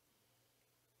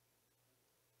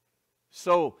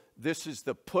 So this is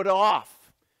the put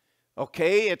off.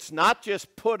 Okay, it's not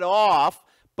just put off,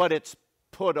 but it's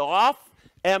put off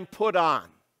and put on.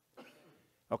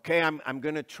 Okay, I'm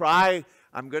going to try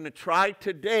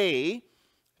today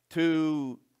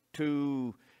to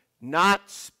not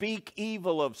speak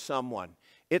evil of someone.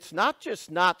 It's not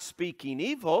just not speaking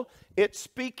evil, it's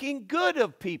speaking good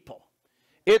of people.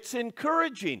 It's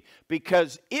encouraging,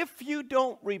 because if you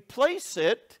don't replace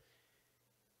it,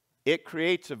 it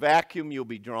creates a vacuum. You'll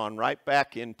be drawn right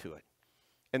back into it.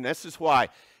 And this is why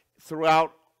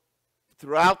throughout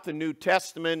the New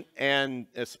Testament, and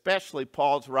especially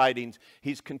Paul's writings,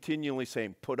 he's continually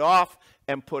saying, put off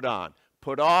and put on.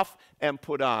 Put off and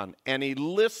put on. And he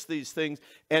lists these things,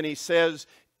 and he says,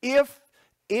 if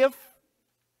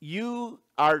you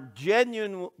are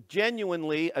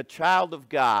genuinely a child of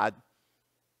God,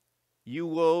 you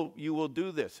will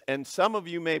do this. And some of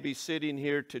you may be sitting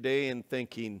here today and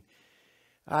thinking,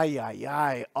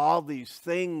 all these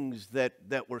things that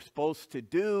we're supposed to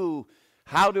do,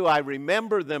 how do I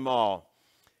remember them all?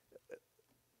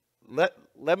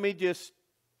 Let me just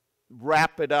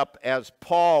wrap it up as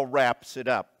Paul wraps it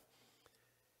up.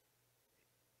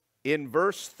 In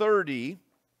verse 30,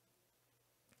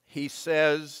 he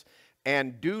says,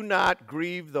 and do not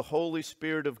grieve the Holy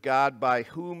Spirit of God, by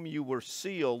whom you were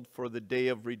sealed for the day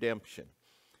of redemption.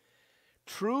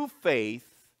 True faith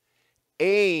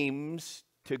aims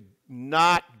to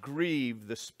not grieve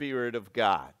the Spirit of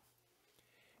God.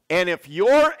 And if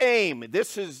your aim,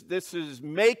 this is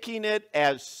making it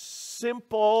as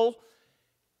simple,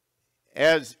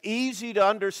 as easy to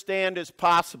understand as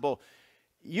possible.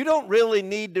 You don't really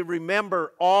need to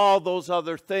remember all those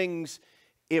other things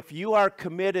if you are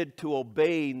committed to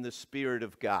obeying the Spirit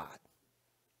of God.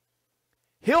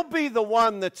 He'll be the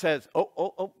one that says,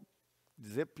 oh,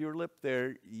 zip your lip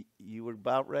there. You were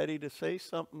about ready to say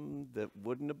something that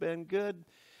wouldn't have been good.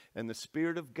 And the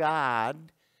Spirit of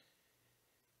God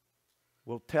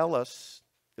will tell us,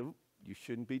 you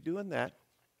shouldn't be doing that.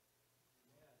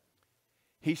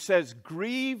 He says,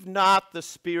 grieve not the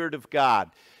Spirit of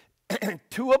God.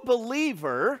 To a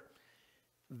believer,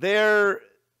 there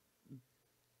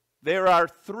are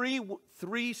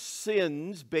three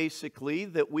sins, basically,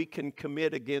 that we can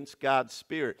commit against God's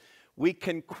Spirit. We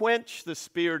can quench the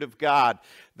Spirit of God.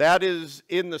 That is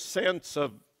in the sense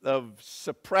of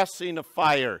suppressing a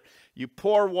fire. You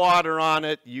pour water on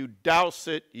it, you douse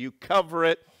it, you cover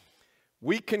it.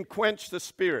 We can quench the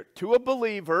Spirit. To a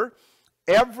believer,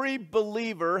 every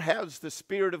believer has the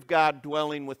Spirit of God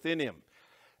dwelling within him.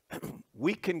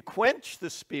 We can quench the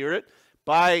Spirit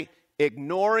by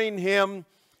ignoring Him,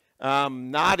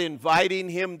 not inviting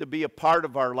Him to be a part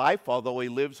of our life, although He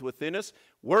lives within us.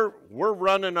 We're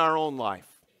running our own life.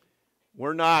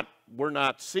 We're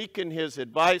not seeking His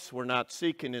advice. We're not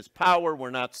seeking His power. We're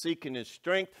not seeking His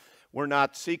strength. We're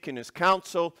not seeking His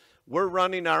counsel. We're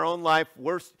running our own life.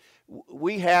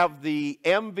 We have the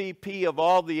MVP of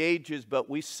all the ages, but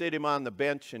we sit Him on the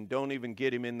bench and don't even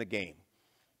get Him in the game.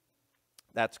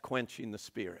 That's quenching the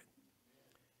Spirit.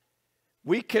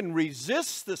 We can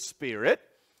resist the Spirit,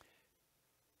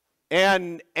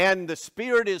 and the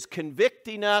Spirit is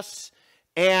convicting us,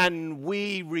 and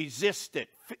we resist it.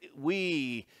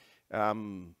 We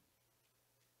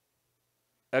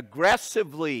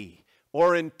aggressively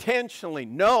or intentionally,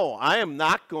 no, I am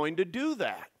not going to do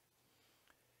that.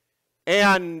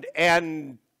 And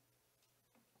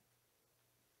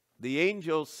the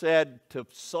angel said to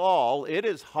Saul, it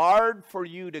is hard for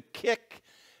you to kick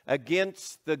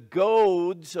against the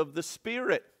goads of the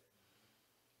Spirit.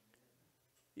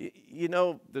 You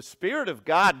know, the Spirit of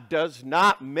God does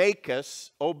not make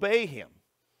us obey Him.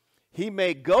 He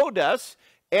may goad us,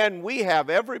 and we have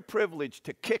every privilege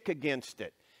to kick against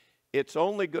it. It's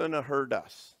only going to hurt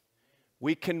us.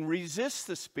 We can resist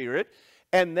the Spirit,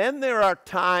 and then there are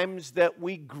times that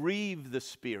we grieve the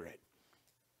Spirit.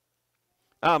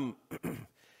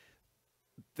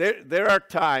 There are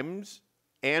times,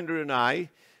 Andrew and I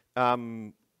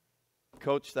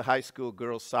coach the high school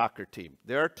girls soccer team.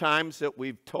 There are times that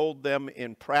we've told them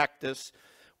in practice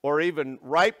or even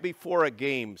right before a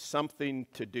game something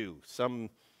to do,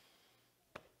 some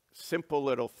simple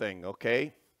little thing,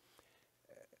 okay?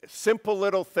 Simple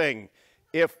little thing.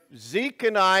 If Zeke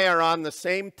and I are on the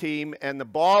same team and the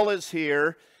ball is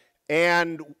here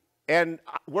and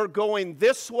we're going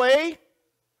this way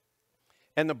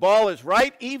and the ball is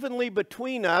right evenly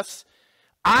between us,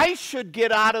 I should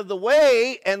get out of the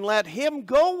way and let him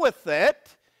go with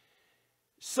it.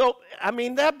 So, I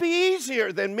mean, that'd be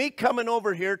easier than me coming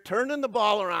over here, turning the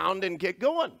ball around and get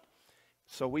going.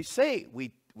 So we say,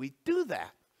 we do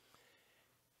that.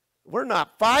 We're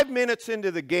not 5 minutes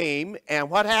into the game, and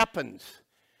what happens?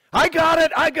 I got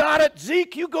it,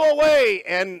 Zeke, you go away.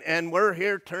 And we're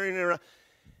here turning around.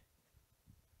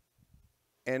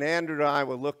 And Andrew and I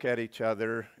will look at each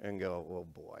other and go, oh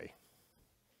boy.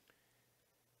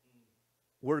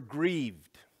 We're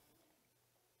grieved.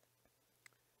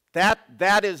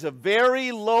 That is a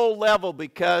very low level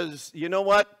because, you know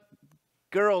what?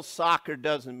 Girls' soccer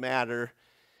doesn't matter.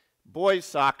 Boys'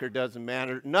 soccer doesn't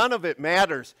matter. None of it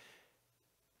matters.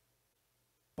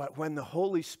 But when the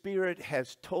Holy Spirit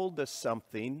has told us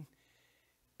something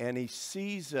and He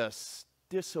sees us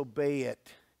disobey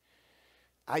it,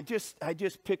 I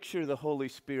just picture the Holy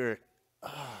Spirit.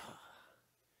 Oh,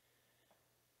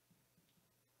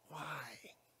 why?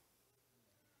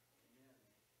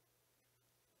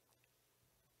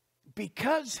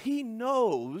 Because He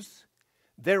knows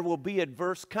there will be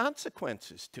adverse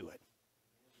consequences to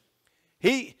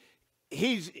it.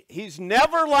 He's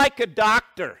never like a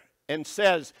doctor and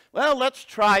says, well, let's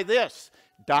try this.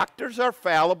 Doctors are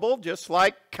fallible just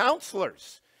like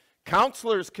counselors.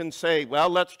 Counselors can say, well,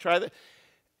 let's try this.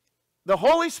 The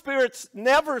Holy Spirit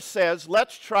never says,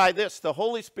 let's try this. The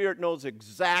Holy Spirit knows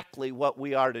exactly what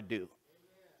we are to do.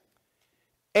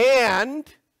 And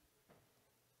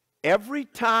every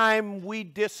time we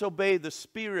disobey the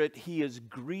Spirit, He is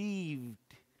grieved.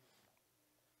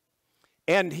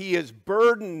 And He is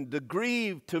burdened. The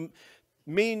grieved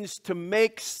means to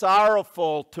make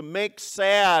sorrowful, to make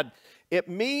sad. It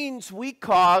means we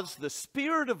cause the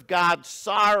Spirit of God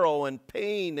sorrow and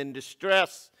pain and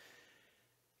distress.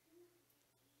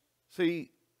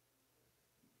 See,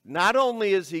 not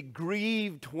only is He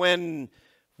grieved when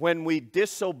we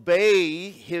disobey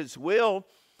His will,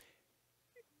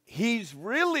 He's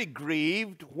really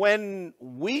grieved when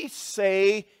we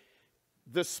say,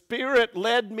 the Spirit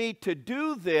led me to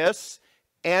do this,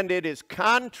 and it is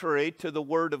contrary to the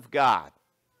Word of God.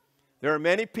 There are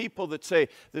many people that say,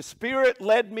 the Spirit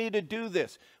led me to do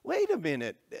this. Wait a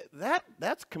minute,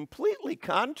 that's completely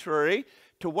contrary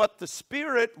to what the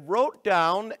Spirit wrote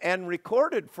down and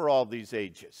recorded for all these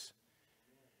ages.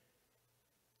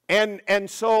 And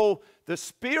so the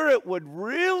Spirit would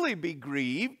really be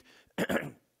grieved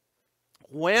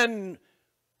when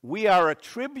we are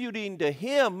attributing to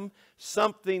Him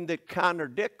something that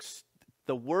contradicts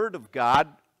the Word of God,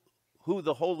 who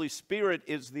the Holy Spirit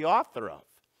is the author of.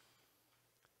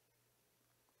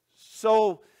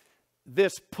 So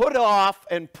this put off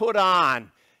and put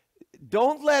on,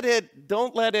 don't let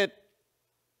it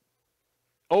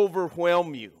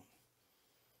overwhelm you.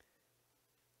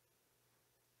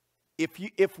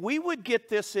 If we would get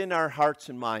this in our hearts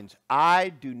and minds, I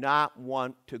do not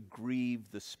want to grieve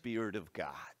the Spirit of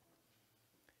God.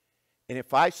 And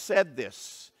if I said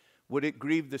this, would it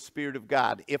grieve the Spirit of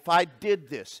God? If I did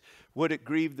this, would it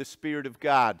grieve the Spirit of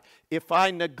God? If I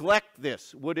neglect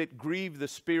this, would it grieve the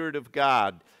Spirit of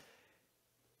God?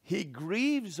 He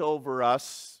grieves over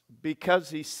us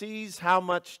because he sees how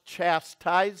much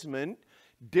chastisement,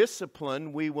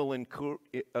 discipline we will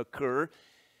occur,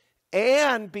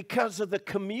 and because of the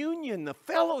communion, the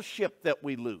fellowship that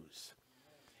we lose.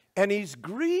 And he's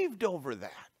grieved over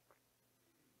that.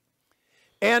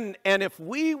 And if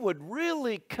we would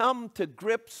really come to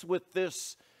grips with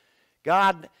this,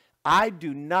 God, I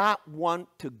do not want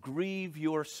to grieve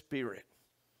your Spirit.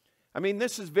 I mean,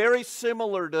 this is very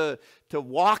similar to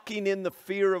walking in the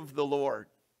fear of the Lord.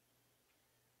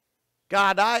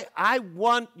 God, I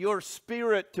want your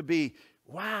Spirit to be,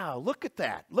 wow, look at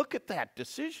that. Look at that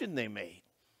decision they made.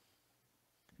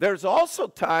 There's also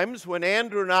times when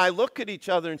Andrew and I look at each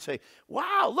other and say,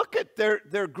 wow, look at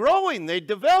they're growing, they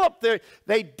developed,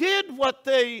 they did what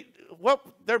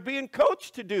they're being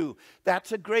coached to do.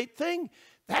 That's a great thing.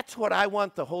 That's what I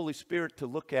want the Holy Spirit to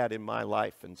look at in my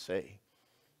life and say.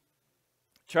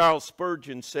 Charles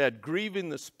Spurgeon said, grieving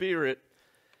the Spirit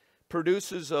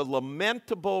produces a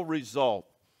lamentable result.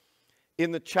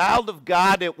 In the child of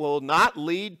God, it will not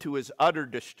lead to his utter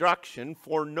destruction,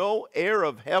 for no heir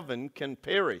of heaven can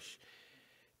perish.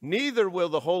 Neither will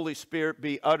the Holy Spirit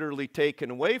be utterly taken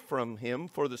away from him,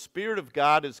 for the Spirit of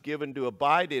God is given to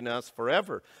abide in us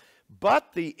forever.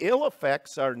 But the ill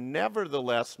effects are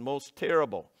nevertheless most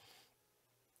terrible.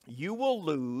 You will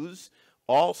lose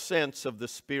all sense of the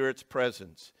Spirit's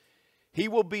presence. He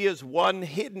will be as one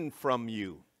hidden from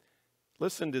you.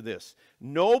 Listen to this.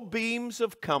 No beams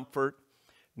of comfort,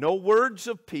 no words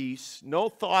of peace, no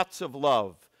thoughts of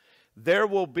love. There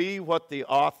will be what the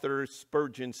author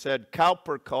Spurgeon said,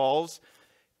 Cowper calls,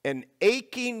 an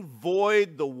aching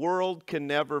void the world can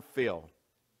never fill.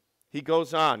 He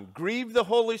goes on, grieve the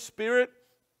Holy Spirit,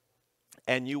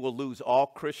 and you will lose all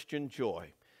Christian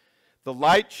joy. The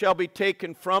light shall be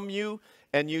taken from you,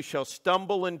 and you shall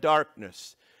stumble in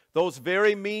darkness. Those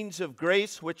very means of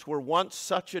grace which were once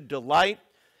such a delight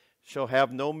shall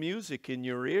have no music in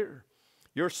your ear.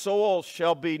 Your soul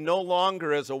shall be no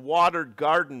longer as a watered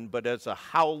garden, but as a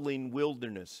howling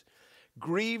wilderness.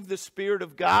 Grieve the Spirit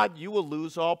of God, you will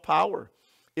lose all power.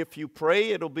 If you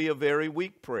pray, it'll be a very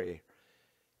weak prayer.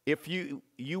 If you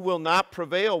will not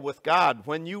prevail with God.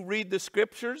 When you read the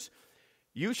Scriptures,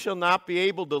 you shall not be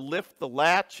able to lift the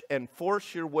latch and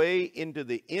force your way into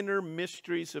the inner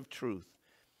mysteries of truth.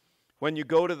 When you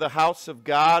go to the house of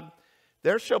God,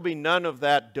 there shall be none of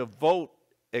that devout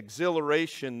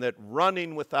exhilaration, that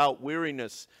running without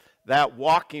weariness, that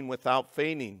walking without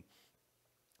fainting.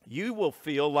 You will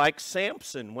feel like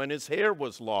Samson when his hair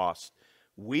was lost,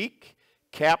 weak,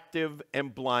 captive,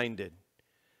 and blinded.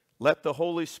 Let the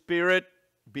Holy Spirit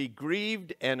be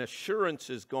grieved and assurance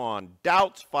is gone.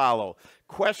 Doubts follow,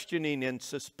 questioning and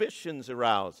suspicions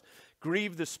arouse.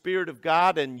 Grieve the Spirit of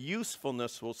God and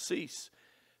usefulness will cease.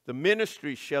 The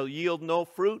ministry shall yield no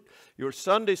fruit. Your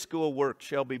Sunday school work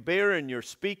shall be barren. Your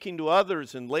speaking to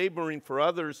others and laboring for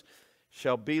others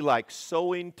shall be like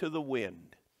sowing to the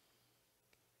wind.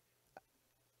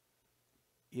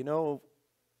 You know,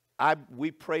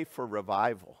 we pray for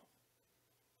revival.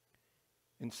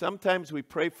 And sometimes we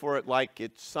pray for it like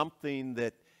it's something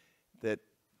that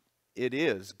it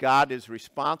is. God is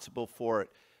responsible for it.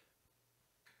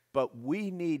 But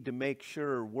we need to make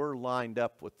sure we're lined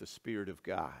up with the Spirit of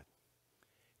God.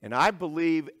 And I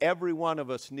believe every one of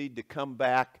us need to come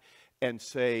back and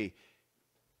say,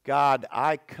 God,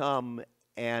 I come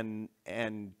and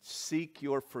seek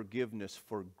your forgiveness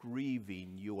for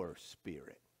grieving your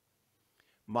Spirit.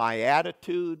 My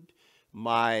attitude,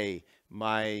 my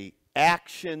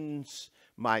actions,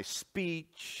 my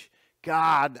speech,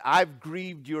 God, I've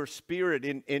grieved your Spirit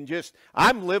in just,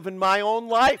 I'm living my own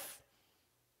life.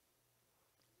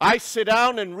 I sit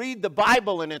down and read the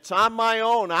Bible and it's on my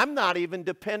own. I'm not even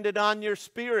dependent on your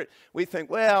Spirit. We think,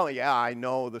 well, yeah, I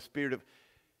know the Spirit of...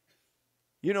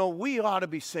 You know, we ought to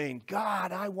be saying,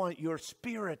 God, I want your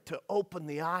Spirit to open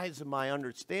the eyes of my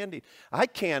understanding. I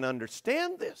can't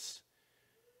understand this.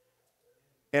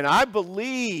 And I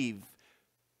believe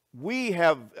we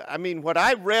have, I mean, what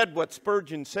I read, what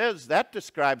Spurgeon says, that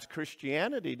describes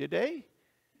Christianity today.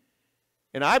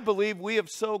 And I believe we have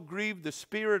so grieved the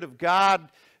Spirit of God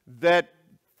that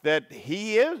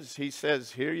He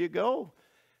says, here you go.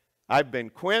 I've been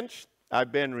quenched.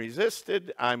 I've been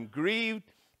resisted. I'm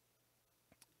grieved.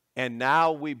 And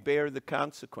now we bear the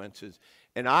consequences.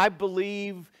 And I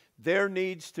believe there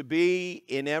needs to be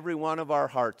in every one of our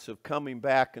hearts of coming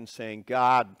back and saying,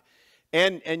 God,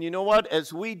 and you know what?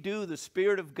 As we do, the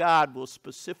Spirit of God will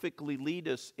specifically lead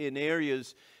us in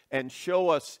areas and show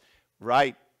us,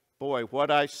 right, boy,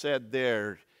 what I said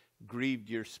there grieved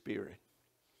your spirit.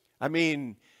 I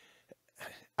mean,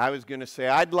 I was going to say,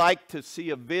 I'd like to see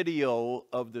a video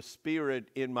of the Spirit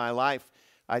in my life.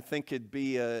 I think it'd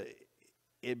be a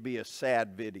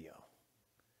sad video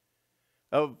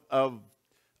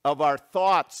of our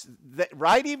thoughts, that,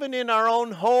 right, even in our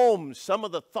own homes, some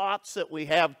of the thoughts that we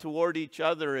have toward each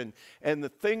other and the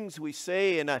things we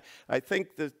say. And I think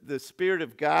the Spirit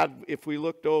of God, if we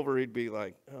looked over, He'd be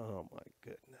like, oh my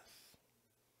goodness.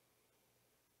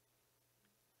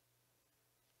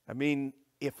 I mean,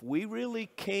 if we really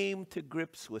came to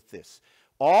grips with this,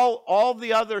 all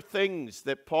the other things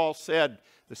that Paul said,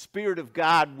 the Spirit of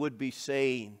God would be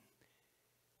saying,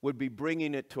 would be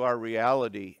bringing it to our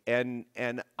reality. And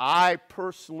I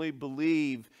personally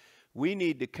believe we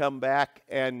need to come back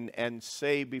and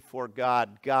say before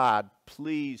God, God,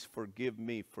 please forgive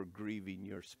me for grieving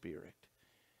your Spirit.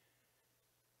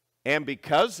 And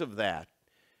because of that,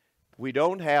 we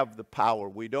don't have the power,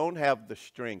 we don't have the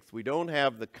strength, we don't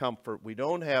have the comfort, we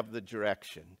don't have the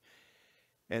direction.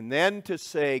 And then to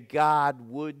say, God,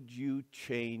 would you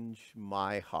change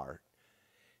my heart?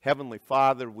 Heavenly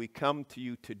Father, we come to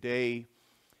you today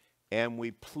and we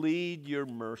plead your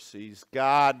mercies.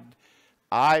 God,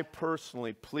 I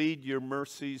personally plead your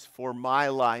mercies for my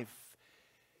life.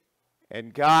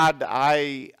 And God,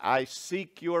 I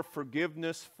seek your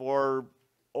forgiveness for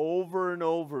over and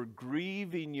over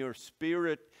grieving your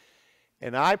Spirit.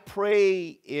 And I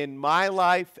pray in my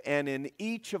life and in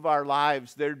each of our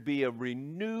lives there'd be a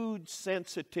renewed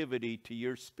sensitivity to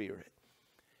your Spirit.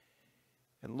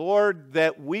 And Lord,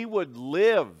 that we would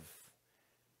live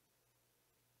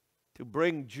to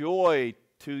bring joy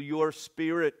to your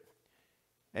Spirit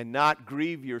and not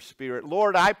grieve your Spirit.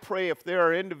 Lord, I pray if there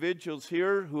are individuals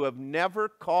here who have never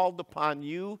called upon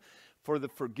you for the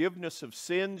forgiveness of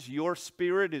sins, your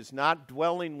Spirit is not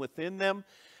dwelling within them,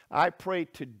 I pray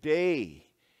today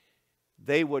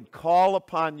they would call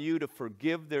upon you to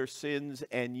forgive their sins.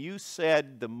 And you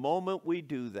said the moment we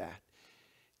do that,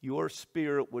 your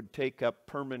Spirit would take up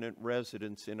permanent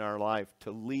residence in our life to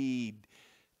lead,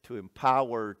 to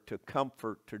empower, to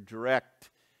comfort, to direct.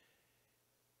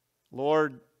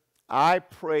 Lord, I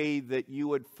pray that you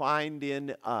would find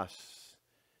in us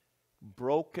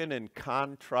broken and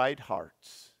contrite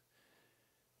hearts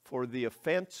for the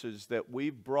offenses that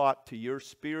we've brought to your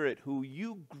Spirit, who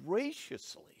you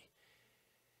graciously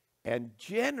and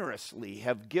generously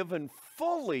have given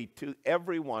fully to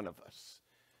every one of us.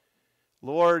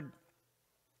 Lord,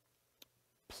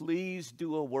 please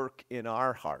do a work in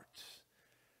our hearts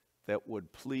that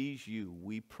would please you,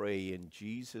 we pray in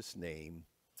Jesus' name.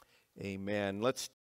 Amen. Let's